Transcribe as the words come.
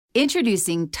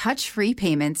Introducing touch-free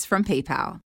payments from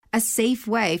PayPal, a safe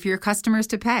way for your customers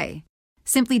to pay.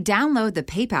 Simply download the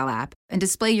PayPal app and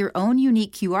display your own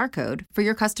unique QR code for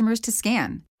your customers to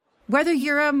scan. Whether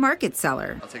you're a market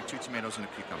seller, I'll take 2 tomatoes and a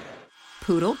cucumber,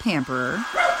 poodle pamperer,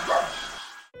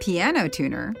 piano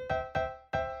tuner,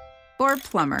 or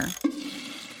plumber,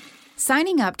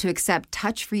 signing up to accept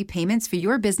touch-free payments for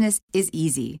your business is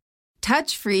easy.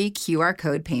 Touch-free QR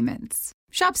code payments.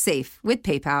 Shop safe with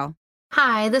PayPal.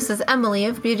 Hi, this is Emily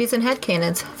of Beauties and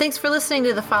Headcanons. Thanks for listening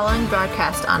to the following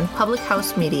broadcast on Public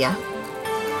House Media.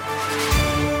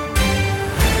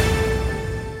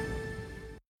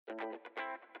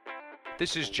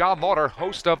 This is John Lauder,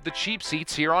 host of The Cheap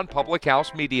Seats here on Public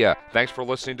House Media. Thanks for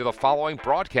listening to the following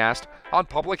broadcast on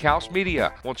Public House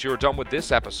Media. Once you're done with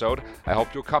this episode, I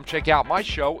hope you'll come check out my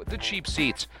show, The Cheap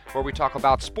Seats, where we talk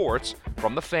about sports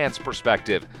from the fans'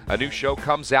 perspective. A new show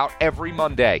comes out every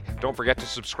Monday. Don't forget to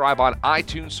subscribe on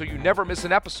iTunes so you never miss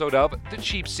an episode of The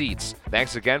Cheap Seats.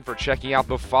 Thanks again for checking out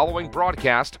the following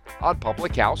broadcast on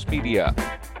Public House Media.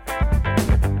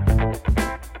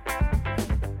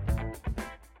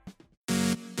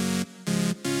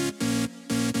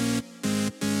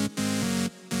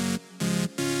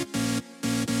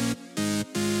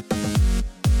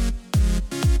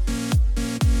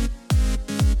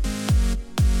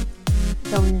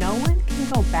 Though no one can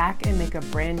go back and make a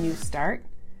brand new start,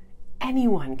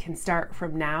 anyone can start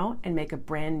from now and make a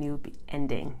brand new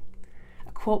ending.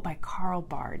 A quote by Karl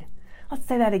Bard. Let's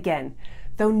say that again.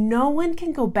 Though no one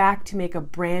can go back to make a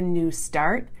brand new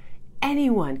start,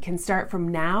 anyone can start from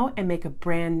now and make a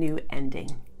brand new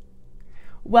ending.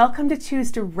 Welcome to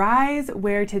Choose to Rise,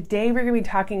 where today we're going to be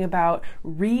talking about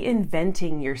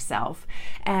reinventing yourself.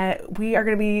 We are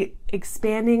going to be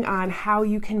expanding on how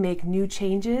you can make new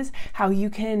changes, how you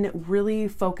can really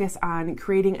focus on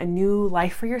creating a new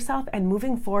life for yourself and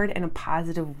moving forward in a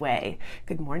positive way.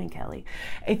 Good morning, Kelly.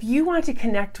 If you want to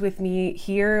connect with me,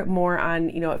 hear more on,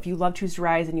 if you love Choose to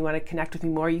Rise and you want to connect with me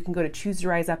more, you can go to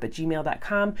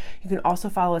chooseToRiseUp@gmail.com. You can also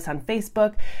follow us on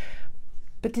Facebook.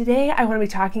 But today I want to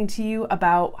be talking to you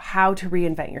about how to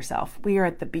reinvent yourself. We are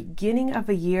at the beginning of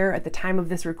a year at the time of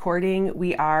this recording.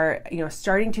 We are,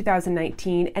 starting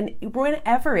 2019, and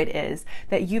whenever it is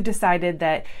that you've decided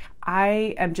that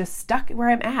I am just stuck where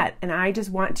I'm at and I just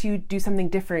want to do something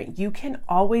different, you can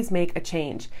always make a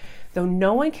change. Though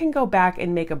no one can go back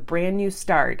and make a brand new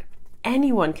start,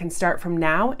 anyone can start from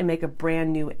now and make a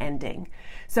brand new ending.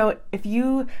 So if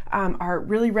you are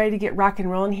really ready to get rock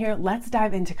and rolling here, let's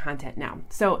dive into content now.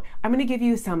 So I'm going to give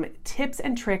you some tips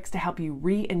and tricks to help you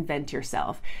reinvent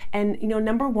yourself. And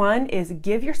number one is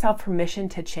give yourself permission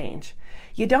to change.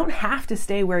 You don't have to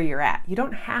stay where you're at. You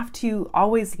don't have to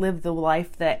always live the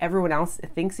life that everyone else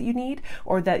thinks that you need,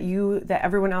 or that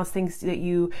everyone else thinks that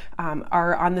you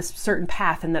are on this certain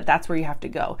path and that's where you have to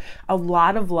go. A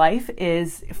lot of life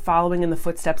is following in the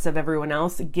footsteps of everyone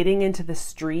else, getting into the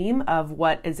stream of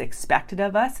what is expected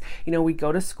of us. We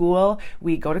go to school,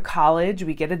 we go to college,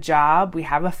 we get a job, we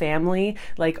have a family,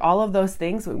 like all of those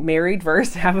things, married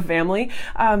first, have a family.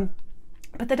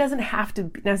 But that doesn't have to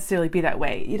necessarily be that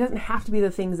way. It doesn't have to be the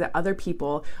things that other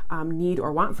people need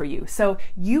or want for you. So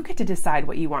you get to decide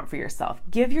what you want for yourself.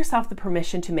 Give yourself the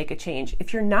permission to make a change.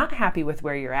 If you're not happy with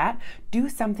where you're at, do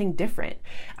something different.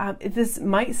 This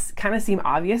might kind of seem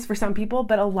obvious for some people,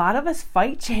 but a lot of us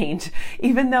fight change.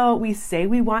 Even though we say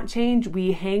we want change,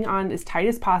 we hang on as tight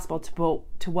as possible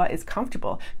to what is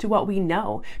comfortable, to what we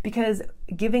know, because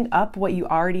giving up what you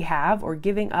already have, or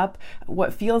giving up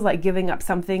what feels like giving up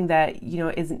something that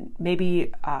is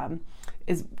maybe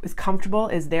is comfortable,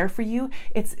 is there for you,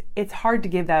 it's hard to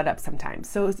give that up sometimes.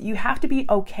 So you have to be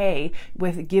okay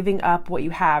with giving up what you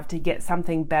have to get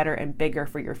something better and bigger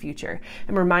for your future.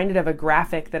 I'm reminded of a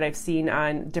graphic that I've seen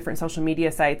on different social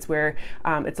media sites where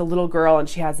it's a little girl and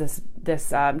she has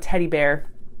this teddy bear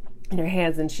in her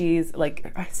hands, and she's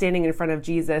like standing in front of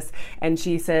Jesus, and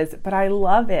she says, "But I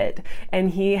love it."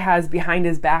 And he has behind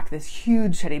his back this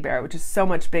huge teddy bear, which is so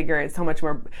much bigger and so much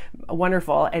more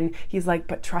wonderful. And he's like,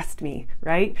 "But trust me,"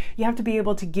 right? You have to be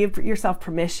able to give yourself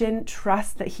permission,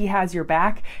 trust that he has your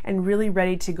back, and really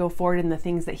ready to go forward in the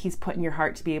things that he's put in your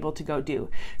heart to be able to go do.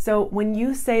 So when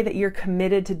you say that you're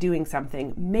committed to doing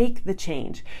something, make the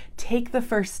change. Take the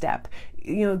first step.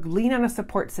 Lean on a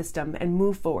support system and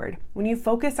move forward. When you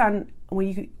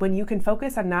can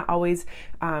focus on not always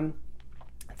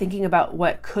thinking about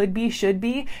what could be, should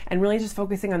be, and really just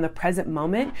focusing on the present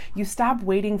moment, you stop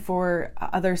waiting for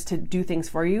others to do things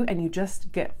for you, and you just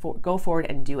go forward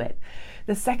and do it.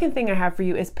 The second thing I have for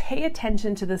you is pay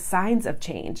attention to the signs of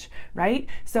change, right?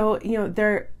 So,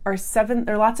 are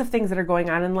lots of things that are going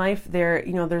on in life.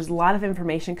 There's a lot of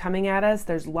information coming at us.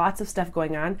 There's lots of stuff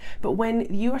going on. But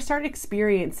when you start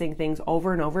experiencing things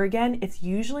over and over again, it's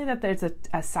usually that there's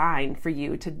a sign for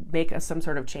you to make some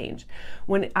sort of change.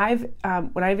 When I've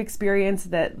experienced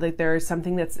that, like, there's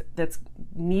something that's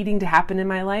needing to happen in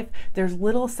my life, there's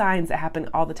little signs that happen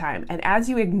all the time. And as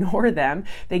you ignore them,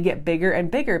 they get bigger and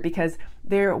bigger because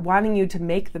they're wanting you to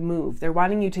make the move. They're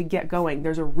wanting you to get going.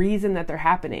 There's a reason that they're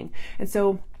happening. And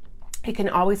so it can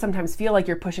always sometimes feel like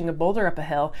you're pushing a boulder up a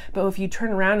hill, but if you turn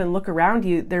around and look around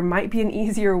you, there might be an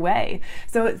easier way.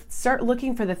 So start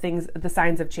looking for the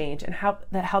signs of change, and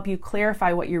help you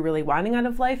clarify what you're really wanting out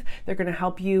of life. They're going to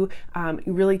help you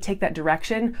really take that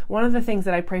direction. One of the things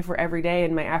that I pray for every day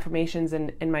in my affirmations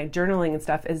and in my journaling and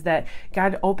stuff is that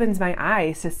God opens my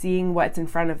eyes to seeing what's in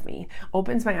front of me,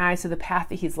 opens my eyes to the path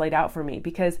that He's laid out for me,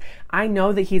 because I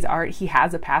know that He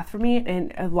has a path for me.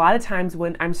 And a lot of times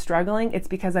when I'm struggling, it's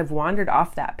because I've wandered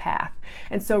off that path.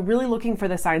 And so really looking for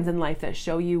the signs in life that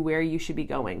show you where you should be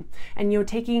going, and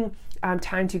taking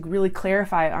time to really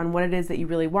clarify on what it is that you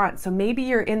really want. So maybe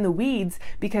you're in the weeds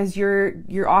because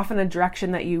you're off in a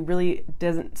direction that you really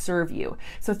doesn't serve you.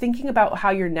 So thinking about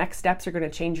how your next steps are going to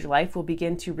change your life will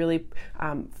begin to really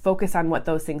focus on what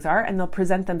those things are, and they'll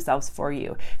present themselves for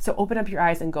you. So open up your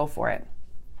eyes and go for it.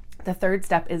 The third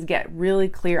step is get really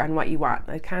clear on what you want.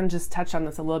 I kind of just touched on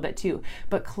this a little bit too,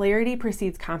 but clarity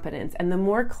precedes confidence. And the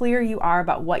more clear you are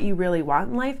about what you really want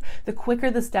in life, the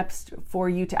quicker the steps for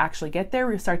you to actually get there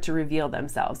will start to reveal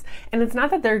themselves. And it's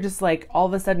not that they're just like all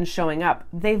of a sudden showing up.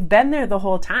 They've been there the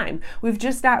whole time. We've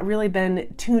just not really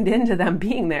been tuned into them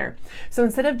being there. So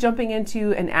instead of jumping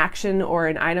into an action or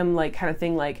an item like kind of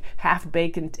thing like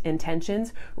half-baked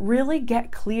intentions, really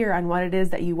get clear on what it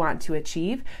is that you want to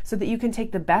achieve so that you can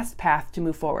take the best path to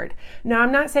move forward. Now,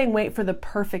 I'm not saying wait for the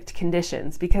perfect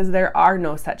conditions, because there are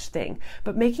no such thing,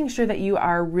 but making sure that you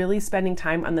are really spending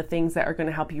time on the things that are going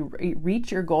to help you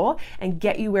reach your goal and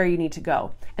get you where you need to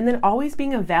go. And then always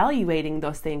being evaluating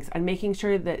those things and making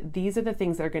sure that these are the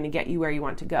things that are going to get you where you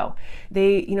want to go.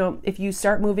 If you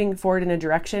start moving forward in a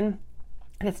direction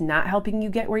and it's not helping you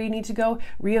get where you need to go,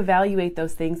 reevaluate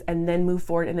those things and then move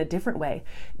forward in a different way.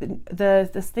 The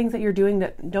things that you're doing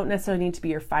that don't necessarily need to be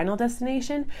your final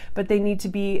destination, but they need to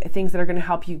be things that are going to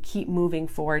help you keep moving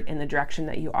forward in the direction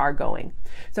that you are going.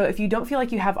 So if you don't feel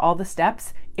like you have all the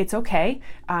steps, it's okay.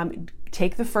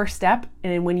 Take the first step,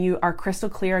 and when you are crystal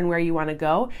clear on where you want to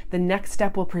go, the next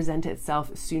step will present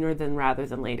itself sooner rather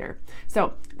than later.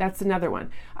 So that's another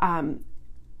one.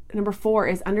 Number 4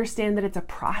 is understand that it's a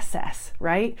process,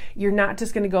 right? You're not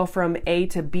just going to go from A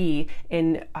to B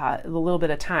in a little bit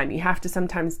of time. You have to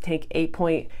sometimes take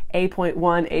A.1,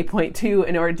 A.2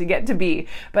 in order to get to B.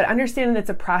 But understand that it's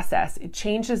a process.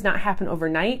 Change does not happen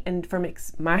overnight. And from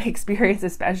my experience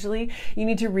especially, you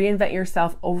need to reinvent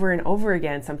yourself over and over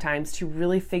again sometimes to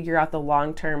really figure out the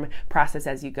long-term process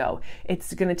as you go.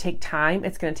 It's going to take time.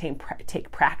 It's going to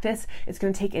take practice. It's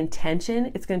going to take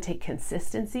intention. It's going to take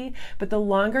consistency. But the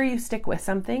longer you stick with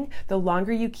something, the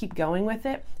longer you keep going with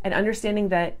it, and understanding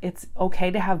that it's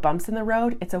okay to have bumps in the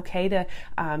road. It's okay to,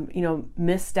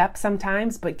 misstep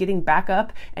sometimes, but getting back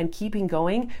up and keeping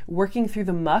going, working through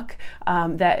the muck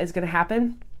that is going to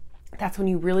happen. That's when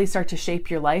you really start to shape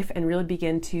your life and really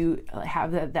begin to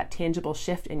have that tangible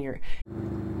shift in your...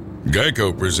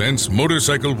 Geico presents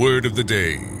Motorcycle Word of the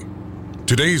Day.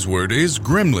 Today's word is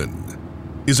gremlin.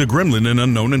 Is a gremlin an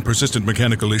unknown and persistent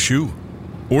mechanical issue?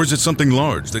 Or is it something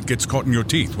large that gets caught in your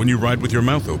teeth when you ride with your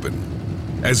mouth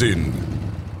open? As in...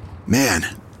 Man,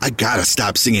 I gotta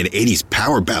stop singing 80s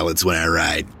power ballads when I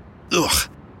ride. Ugh,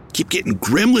 keep getting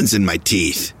gremlins in my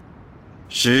teeth.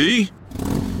 See?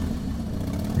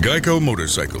 Geico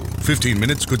Motorcycle. 15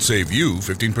 minutes could save you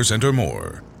 15% or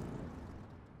more.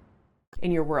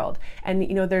 In your world.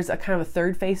 And there's a kind of a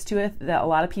third face to it that a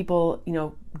lot of people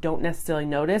don't necessarily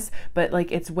notice, but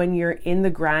it's when you're in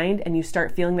the grind and you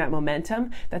start feeling that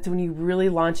momentum, that's when you really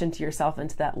launch into yourself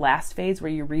into that last phase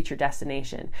where you reach your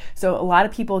destination. So a lot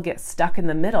of people get stuck in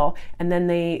the middle and then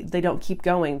they don't keep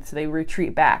going, so they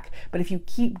retreat back. But if you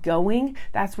keep going,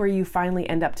 that's where you finally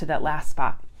end up to that last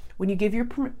spot. When you give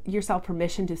yourself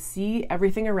permission to see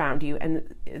everything around you,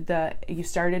 and you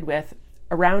started with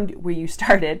around where you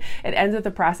started, it ends with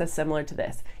a process similar to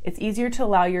this. It's easier to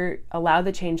allow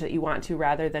the change that you want to,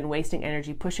 rather than wasting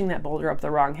energy pushing that boulder up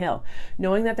the wrong hill.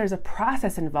 Knowing that there's a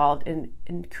process involved in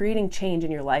creating change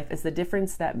in your life is the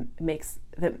difference that makes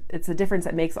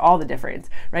all the difference,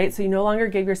 right? So you no longer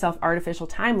give yourself artificial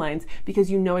timelines because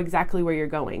you know exactly where you're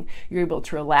going. You're able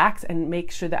to relax and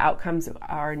make sure the outcomes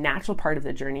are a natural part of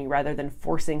the journey rather than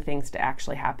forcing things to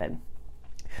actually happen.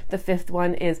 The fifth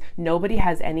one is nobody else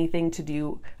has anything to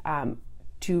do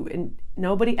to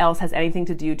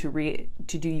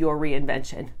do your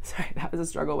reinvention. Sorry, that was a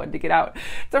struggle one to get out.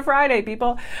 It's a Friday,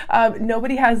 people.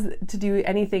 Nobody has to do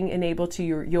anything enable to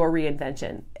your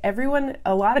reinvention.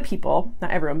 A lot of people, not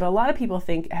everyone, but a lot of people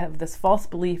have this false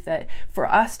belief that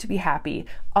for us to be happy,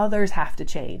 others have to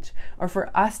change, or for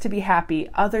us to be happy,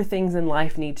 other things in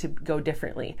life need to go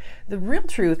differently. The real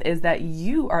truth is that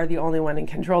you are the only one in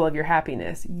control of your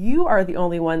happiness. You are the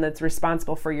only one that's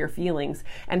responsible for your feelings,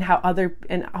 and how other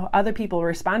people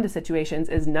respond to situations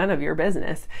is none of your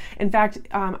business. In fact,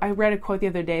 I read a quote the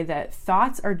other day that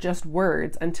thoughts are just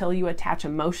words until you attach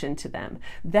emotion to them.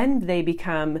 Then they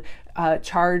become a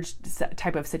charged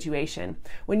type of situation.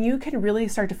 When you can really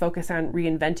start to focus on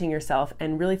reinventing yourself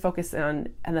and really focus on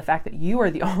the fact that you are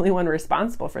the only one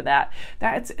responsible for that,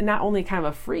 that's not only kind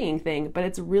of a freeing thing, but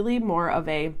it's really more of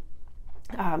a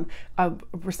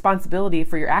responsibility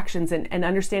for your actions, and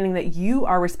understanding that you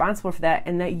are responsible for that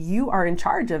and that you are in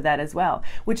charge of that as well,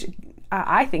 which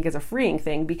I think is a freeing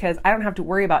thing, because I don't have to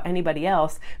worry about anybody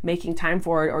else making time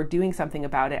for it or doing something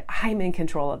about it. I'm in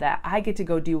control of that. I get to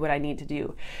go do what I need to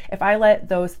do. If I let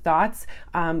those thoughts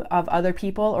of other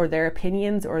people or their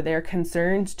opinions or their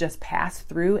concerns just pass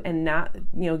through and not,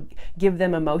 give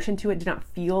them emotion to it, do not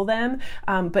feel them,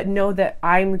 but know that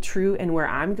I'm true and where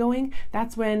I'm going,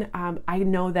 that's when I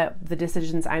know that the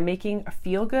decisions I'm making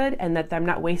feel good and that I'm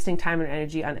not wasting time and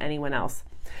energy on anyone else.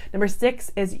 Number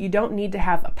 6 is you don't need to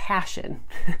have a passion.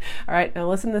 All right, now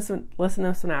listen this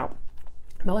one out.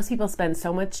 Most people spend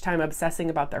so much time obsessing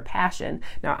about their passion.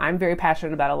 Now, I'm very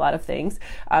passionate about a lot of things.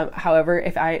 However,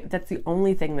 if that's the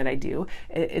only thing that I do,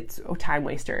 it's a time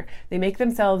waster. They make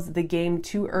themselves the game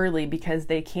too early because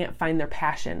they can't find their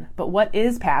passion. But what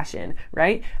is passion,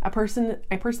 right? I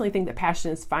personally think that passion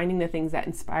is finding the things that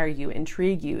inspire you,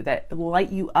 intrigue you, that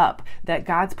light you up, that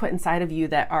God's put inside of you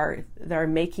that are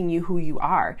making you who you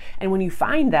are. And when you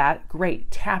find that,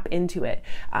 great, tap into it.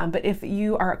 But if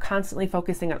you are constantly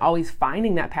focusing on always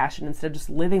finding that passion instead of just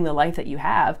living the life that you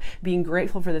have, being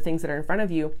grateful for the things that are in front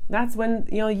of you, that's when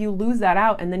you lose that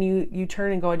out, and then you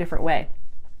turn and go a different way.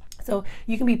 So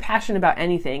you can be passionate about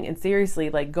anything, and seriously,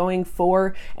 like going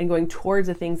for and going towards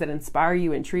the things that inspire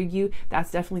you, intrigue you,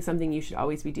 that's definitely something you should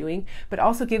always be doing. But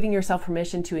also giving yourself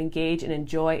permission to engage and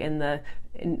enjoy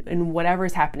in whatever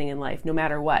is happening in life, no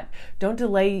matter what. Don't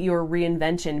delay your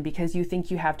reinvention because you think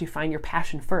you have to find your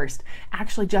passion first.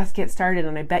 Actually, just get started,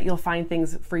 and I bet you'll find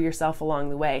things for yourself along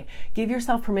the way. Give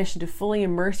yourself permission to fully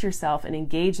immerse yourself and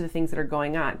engage the things that are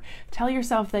going on. Tell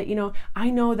yourself that, I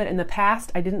know that in the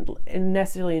past I didn't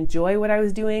necessarily enjoy what I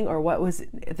was doing or what was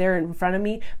there in front of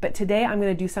me, but today I'm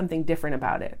going to do something different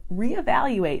about it.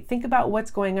 Reevaluate. Think about what's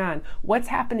going on, what's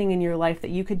happening in your life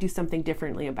that you could do something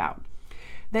differently about.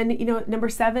 Then, number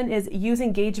 7 is use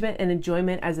engagement and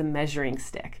enjoyment as a measuring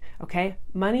stick, okay?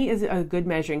 Money is a good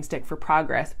measuring stick for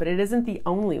progress, but it isn't the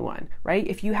only one, right?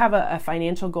 If you have a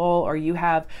financial goal, or you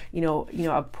have,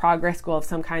 a progress goal of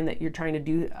some kind that you're trying to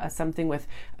do something with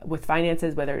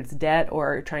finances, whether it's debt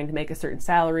or trying to make a certain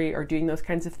salary or doing those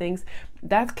kinds of things,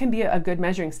 that can be a good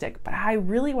measuring stick. But I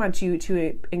really want you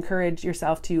to encourage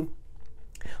yourself to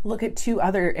look at 2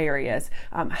 other areas.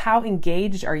 How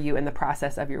engaged are you in the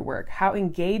process of your work? How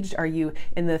engaged are you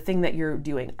in the thing that you're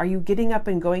doing? Are you getting up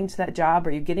and going to that job?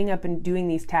 Are you getting up and doing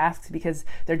these tasks because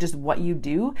they're just what you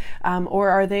do? Or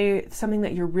are they something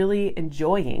that you're really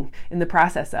enjoying in the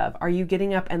process of? Are you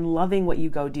getting up and loving what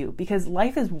you go do? Because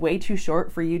life is way too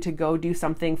short for you to go do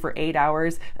something for 8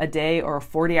 hours a day or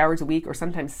 40 hours a week or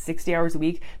sometimes 60 hours a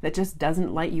week that just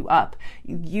doesn't light you up.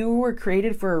 You were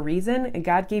created for a reason, and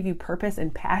God gave you purpose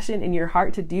and passion in your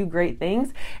heart to do great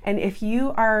things. And if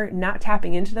you are not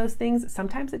tapping into those things,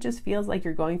 sometimes it just feels like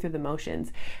you're going through the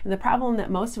motions. And the problem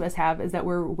that most of us have is that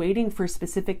we're waiting for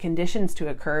specific conditions to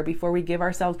occur before we give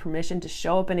ourselves permission to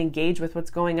show up and engage with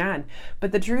what's going on.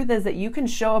 But the truth is that you can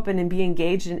show up and be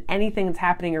engaged in anything that's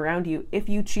happening around you if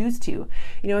you choose to.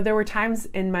 There were times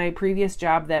in my previous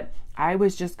job that I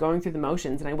was just going through the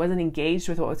motions and I wasn't engaged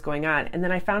with what was going on. And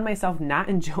then I found myself not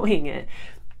enjoying it.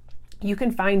 You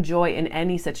can find joy in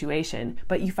any situation,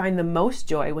 but you find the most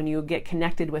joy when you get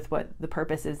connected with what the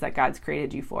purpose is that God's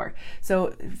created you for.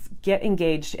 So get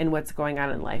engaged in what's going on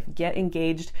in life. Get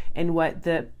engaged in what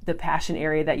the passion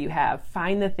area that you have.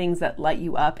 Find the things that light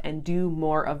you up and do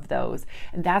more of those.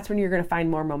 And that's when you're going to find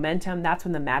more momentum. That's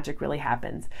when the magic really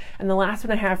happens. And the last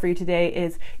one I have for you today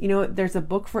is, there's a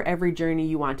book for every journey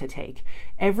you want to take.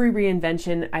 Every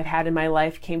reinvention I've had in my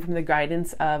life came from the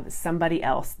guidance of somebody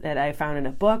else that I found in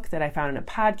a book, that I found in a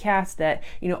podcast that,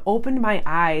 opened my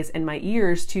eyes and my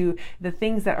ears to the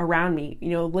things that are around me,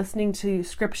 listening to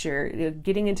scripture,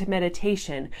 getting into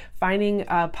meditation, finding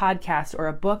a podcast or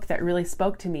a book that really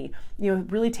spoke to me,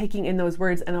 really taking in those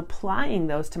words and applying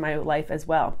those to my life as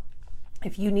well.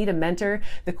 If you need a mentor,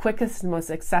 the quickest and most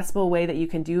accessible way that you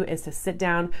can do is to sit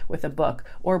down with a book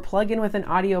or plug in with an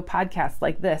audio podcast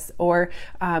like this, or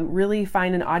really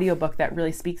find an audiobook that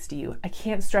really speaks to you. I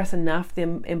can't stress enough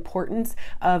the importance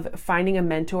of finding a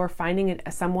mentor, finding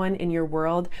someone in your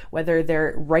world, whether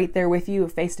they're right there with you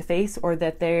face to face or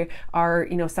that they are,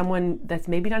 someone that's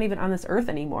maybe not even on this earth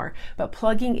anymore. But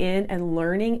plugging in and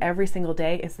learning every single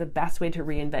day is the best way to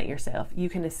reinvent yourself. You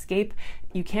can't escape,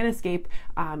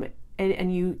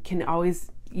 and you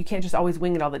can't just always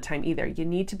wing it all the time either. You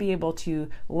need to be able to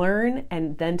learn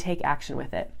and then take action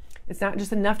with it. It's not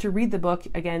just enough to read the book.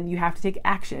 Again, you have to take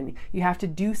action. You have to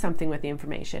do something with the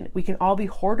information. We can all be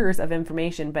hoarders of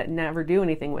information, but never do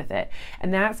anything with it.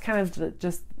 And that's kind of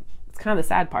it's kind of the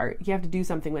sad part. You have to do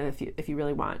something with it if you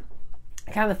really want.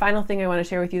 Kind of the final thing I want to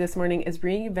share with you this morning is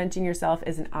reinventing yourself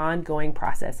is an ongoing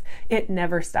process. It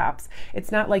never stops.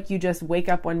 It's not like you just wake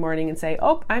up one morning and say,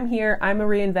 oh, I'm here, I'm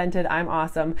reinvented, I'm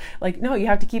awesome. No, you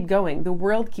have to keep going. The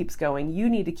world keeps going. You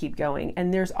need to keep going.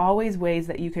 And there's always ways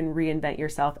that you can reinvent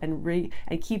yourself and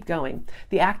keep going.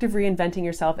 The act of reinventing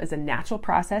yourself is a natural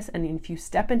process. And if you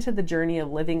step into the journey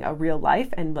of living a real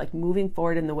life and moving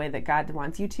forward in the way that God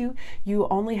wants you to, you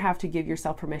only have to give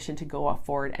yourself permission to go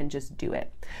forward and just do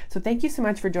it. So thank you so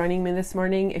much for joining me this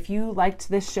morning. If you liked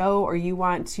this show or you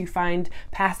want to find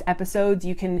past episodes,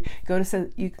 you can go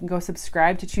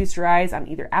subscribe to Choose to Rise on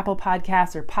either Apple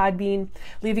Podcasts or Podbean.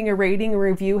 Leaving a rating or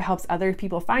review helps other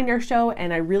people find our show,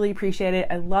 and I really appreciate it.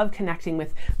 I love connecting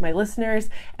with my listeners,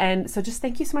 and so just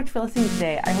thank you so much for listening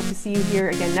today. I hope to see you here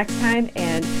again next time,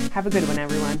 and have a good one,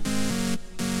 everyone.